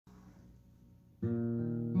Run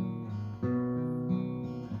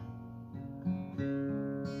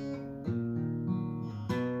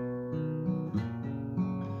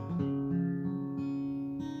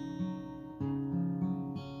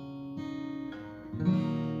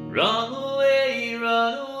away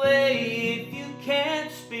if you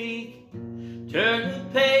can't speak. Turn the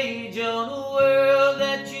page on a world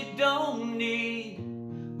that you don't need.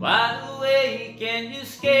 Wide awake and you're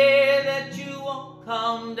scared that you won't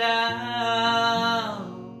come down.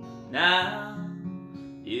 Now,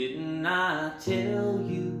 didn't I tell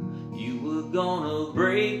you you were gonna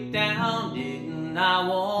break down? Didn't I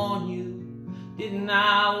warn you? Didn't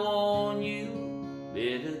I warn you?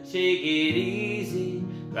 Better take it easy,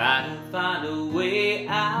 try to find a way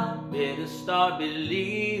out. Better start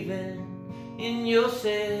believing in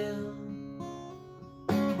yourself.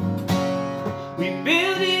 We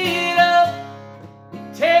build it up, we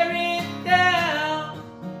tear it down,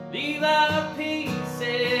 leave our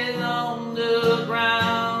pieces on the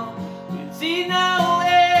ground. We see no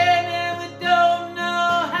end and we don't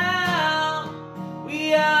know how.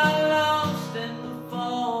 We are lost and we're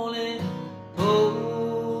falling.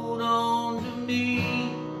 Hold on to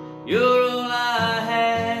me, you're all I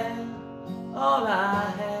have, all I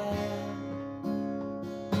have.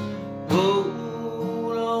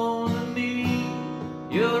 Hold on to me,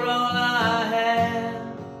 you're all I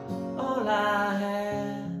have, all I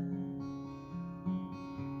have.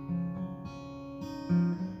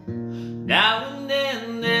 Now and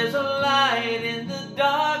then there's a light in the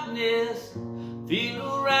darkness. Feel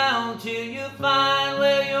around till you find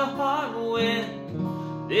where your heart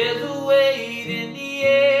went. There's a weight in the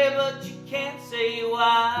air, but you can't say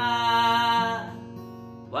why.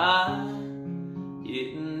 Why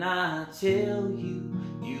didn't I tell you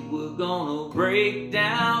you were gonna break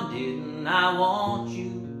down? Didn't I want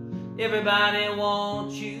you? Everybody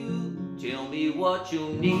wants you. Tell me what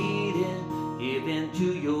you're needing, give in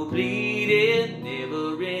to your bleeding.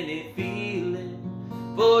 Never any feeling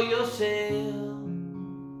for yourself.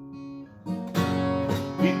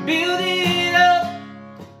 We build it up,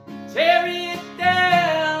 tear it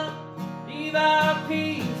down, leave our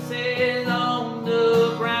pieces on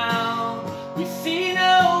the ground. We see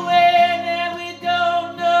no end and we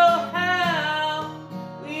don't know how.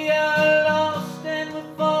 We are lost and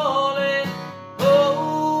we're falling.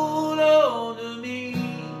 Hold on to me,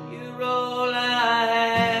 you're all I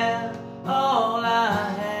have, all I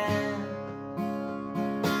have.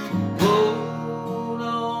 Hold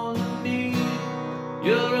on to me,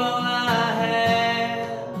 you're all I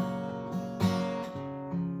have.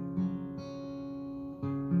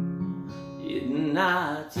 Didn't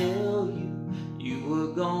I tell you you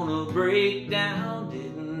were gonna break down?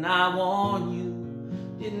 Didn't I warn you?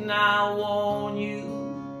 Didn't I warn you?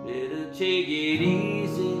 Better take it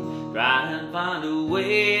easy, try and find a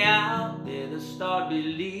way out. Better start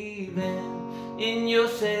believing in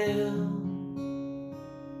yourself.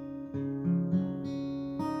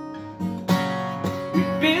 We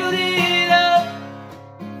build it up,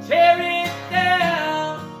 tear it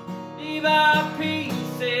down, leave our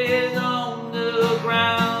pieces on the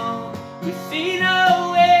ground. We see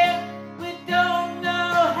no end, we don't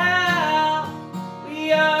know how.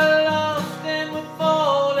 We are lost and we're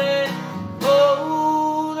falling.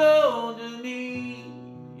 Hold on to me,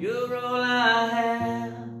 you're all I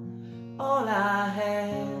have, all I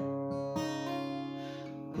have.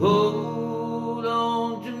 Hold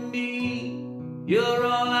on to me, you're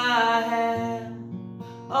all I have,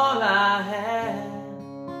 all I have.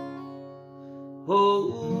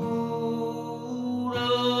 Hold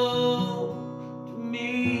on to me.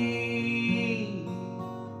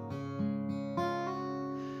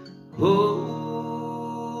 Hold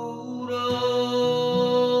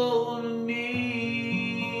on to me.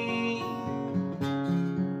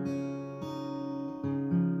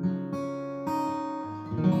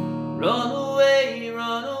 Run